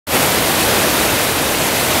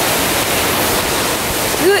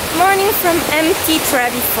Good morning from empty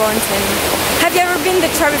Trevi Fountain. Have you ever been to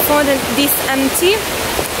Trevi Fountain this empty?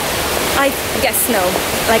 I guess no.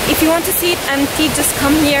 Like, if you want to see it empty, just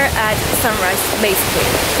come here at sunrise, basically.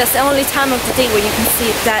 That's the only time of the day when you can see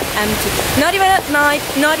it that empty. Not even at night,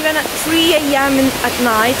 not even at 3 AM at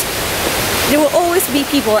night. There will always be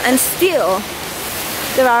people, and still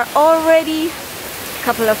there are already a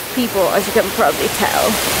couple of people, as you can probably tell.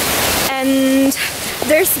 And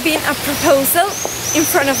there's been a proposal in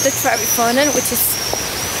front of the Trevi Fountain, which is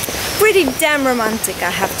pretty damn romantic, I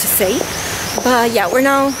have to say. But yeah, we're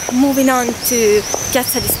now moving on to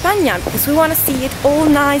Piazza di Spagna because we want to see it all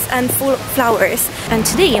nice and full of flowers. And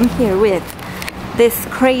today I'm here with this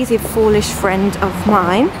crazy foolish friend of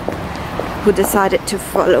mine who decided to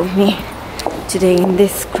follow me today in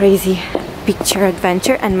this crazy picture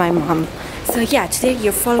adventure, and my mom. So yeah, today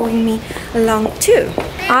you're following me along too.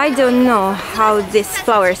 I don't know how these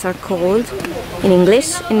flowers are called in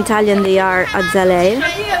English. In Italian they are azalea,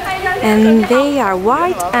 and they are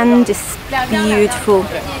white and this beautiful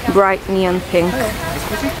bright neon pink.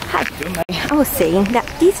 Hi. I was saying that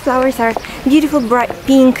these flowers are beautiful bright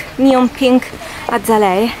pink, neon pink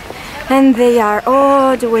azalea, and they are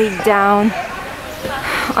all the way down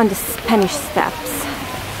on the Spanish Steps.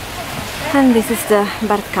 And this is the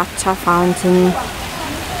Trevi Fountain.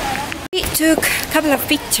 We took a couple of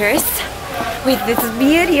pictures with this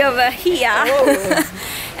beauty over here.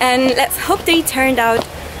 And let's hope they turned out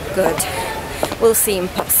good. We'll see in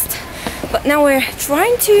post. But now we're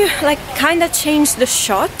trying to like kind of change the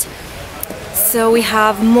shot so we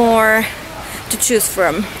have more to choose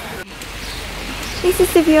from. This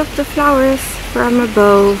is the view of the flowers from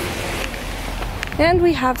above. And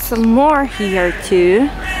we have some more here too,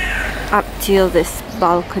 up till this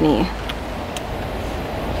balcony.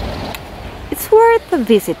 It's worth a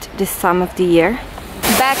visit this time of the year.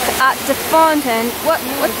 Back at the fountain, what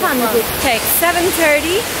time did it take?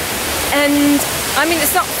 7:30, and I mean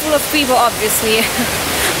it's not full of people obviously.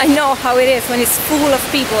 I know how it is when it's full of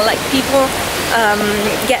people, like people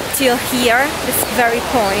get till here, this very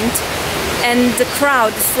point, and the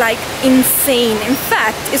crowd is like insane. In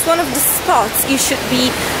fact, it's one of the spots you should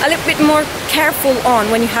be a little bit more careful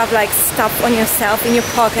on when you have like stuff on yourself in your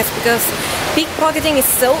pockets, because pickpocketing is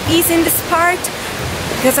so easy in this part.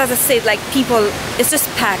 Because as I said, like people, it's just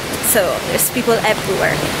packed, so there's people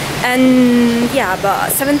everywhere. And yeah,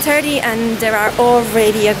 but 7:30 and there are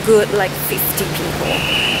already a good like 50 people.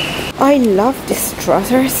 I love these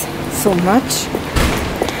trousers so much.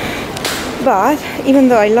 But even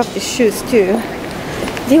though I love these shoes too,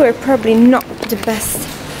 they were probably not the best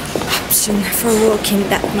option for walking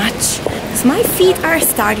that much, because my feet are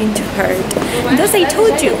starting to hurt. And as I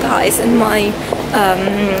told you guys in my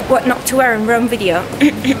what not to wear in Rome video,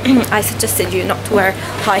 I suggested you not to wear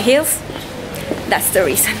high heels. That's the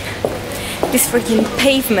reason. This freaking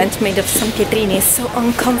pavement made of San Pietrini is so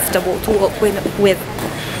uncomfortable to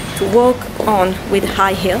walk on with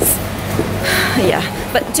high heels. Yeah,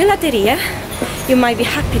 but gelaterie, you might be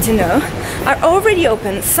happy to know, are already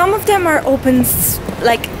open. Some of them are open,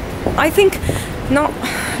 like, I think not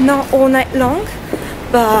all night long,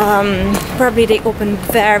 but probably they open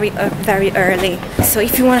very early. So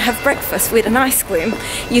if you want to have breakfast with an ice cream,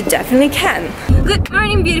 you definitely can. Good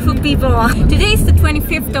morning, beautiful people. Today is the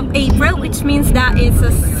 25th of April, which means that it's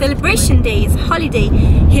a celebration day, it's a holiday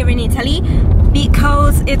here in Italy,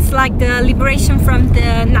 because it's like the liberation from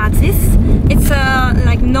the Nazis. It's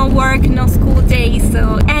like no work, no school day.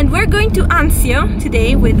 So, and we're going to Anzio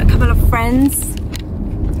today with a couple of friends.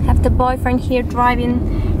 Have the boyfriend here driving,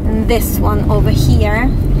 and this one over here.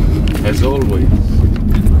 As always.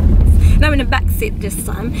 Now in the back seat this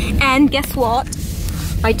time. And guess what?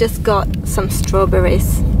 I just got some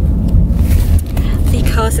strawberries.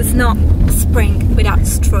 Because it's not spring without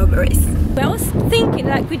strawberries. I was thinking,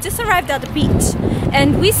 like, we just arrived at the beach,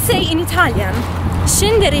 and we say in Italian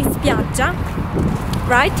scendere in spiaggia,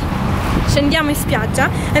 right? Scendiamo in spiaggia,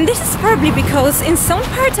 and this is probably because in some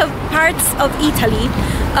parts of Italy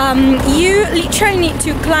you literally need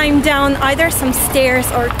to climb down either some stairs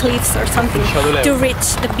or cliffs or something to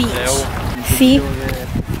reach the beach. See?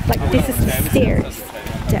 Like, this is the stairs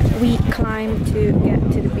that we climb to get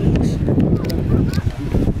to the beach.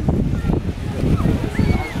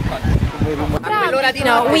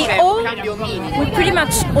 No, we pretty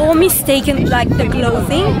much all mistaken like the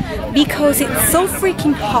clothing, because it's so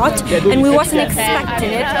freaking hot and we wasn't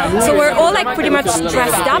expecting it. So we're all like pretty much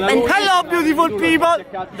dressed up, and hello beautiful people!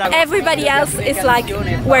 Everybody else is like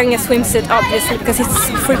wearing a swimsuit obviously because it's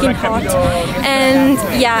freaking hot. And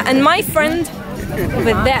yeah, and my friend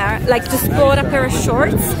over there, like just bought a pair of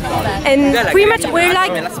shorts, and pretty much we're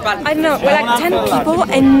like, I don't know, we're like 10 people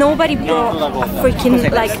and nobody brought a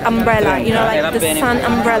freaking like umbrella, you know, like the sun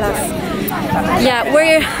umbrellas. Yeah,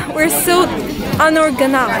 we're so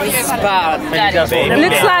unorganized.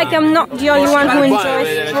 Looks like I'm not the only one who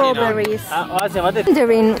enjoys strawberries.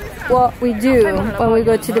 Wondering what we do when we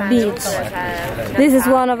go to the beach. This is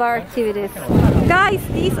one of our activities. Guys,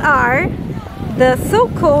 these are the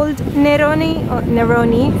so-called Neroni, or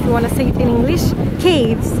Neroni, if you want to say it in English,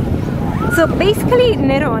 caves. So basically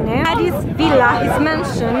Nerone, his villa is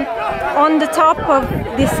mentioned on the top of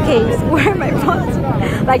this cave. Where am I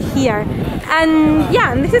pointing? Like here. And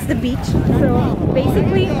yeah, and this is the beach. So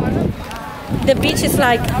basically the beach is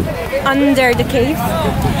like under the cave.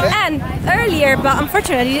 And earlier, but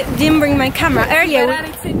unfortunately I didn't bring my camera. Earlier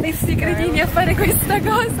questi cretini a fare questa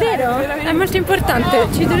cosa. Vero? È molto importante,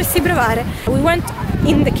 ci dovresti provare. We went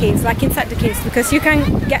in the caves, like inside the caves, because you can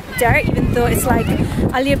get there even though it's like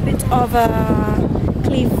a little bit of a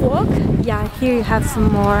cliff walk. Yeah, here you have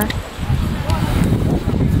some more.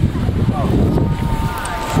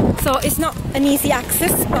 So it's not an easy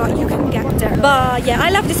access, but you can get there. But yeah,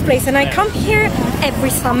 I love this place and I come here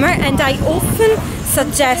every summer, and I often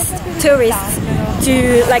suggest tourists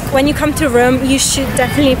to, like, when you come to Rome, you should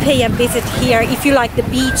definitely pay a visit here if you like the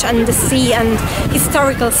beach and the sea and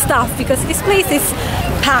historical stuff, because this place is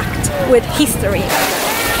packed with history.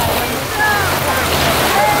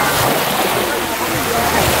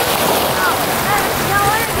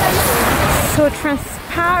 So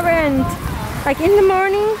transparent. Like in the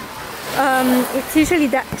morning, it's usually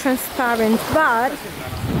that transparent, but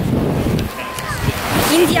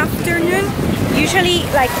in the afternoon, usually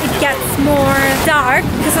like it gets more dark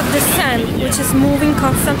because of the sand, which is moving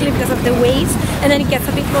constantly because of the waves, and then it gets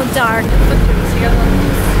a bit more dark.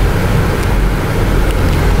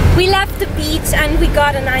 We left the beach and we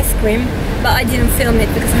got an ice cream, but I didn't film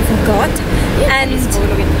it because I forgot. And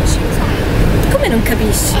come non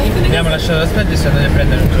capisci? Abbiamo lasciato la spiaggia e siamo andati a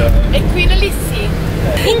prendere un gioco. E qui lì sì.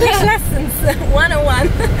 English lessons 101.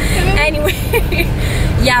 Anyway,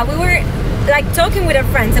 yeah, we were like talking with our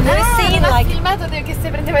friends and we were saying like filmato che si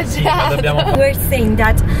prendeva il gelato. we were saying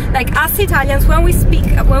that like us Italians, when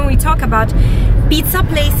we talk about pizza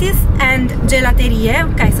places and gelaterie,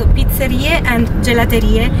 okay, so pizzerie and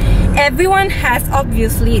gelaterie, everyone has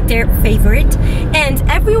obviously their favorite, and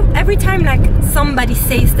every time like somebody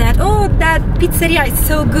says that, oh, that pizzeria is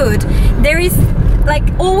so good, there is like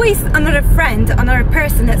always another friend, another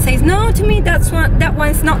person that says, no, to me that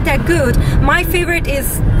one's not that good, my favorite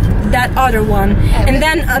is that other one. And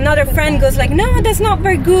then another friend goes like, no, that's not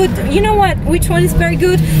very good, you know what, which one is very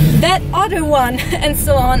good, that other one, and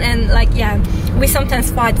so on. And like, yeah, we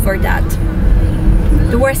sometimes fight for that,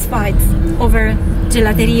 the worst fights over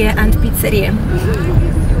gelaterie and pizzerie.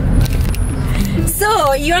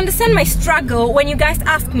 So you understand my struggle when you guys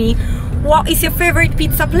ask me, what is your favorite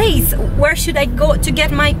pizza place? Where should I go to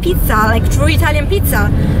get my pizza, like true Italian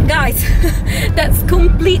pizza? Guys, that's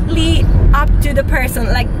completely up to the person.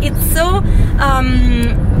 Like, it's so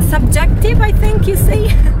subjective, I think you say.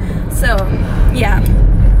 So, yeah.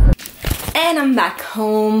 And I'm back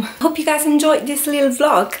home. Hope you guys enjoyed this little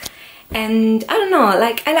vlog. And I don't know,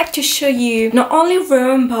 like, I like to show you not only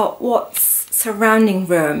Rome, but what's surrounding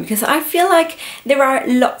Rome. Because I feel like there are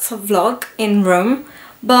lots of vlogs in Rome,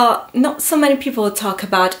 but not so many people talk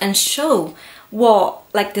about and show what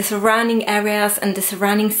like the surrounding areas and the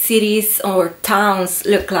surrounding cities or towns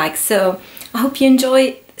look like. So I hope you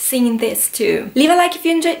enjoyed seeing this too. Leave a like if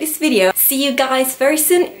you enjoyed this video. See you guys very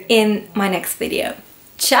soon in my next video.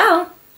 Ciao!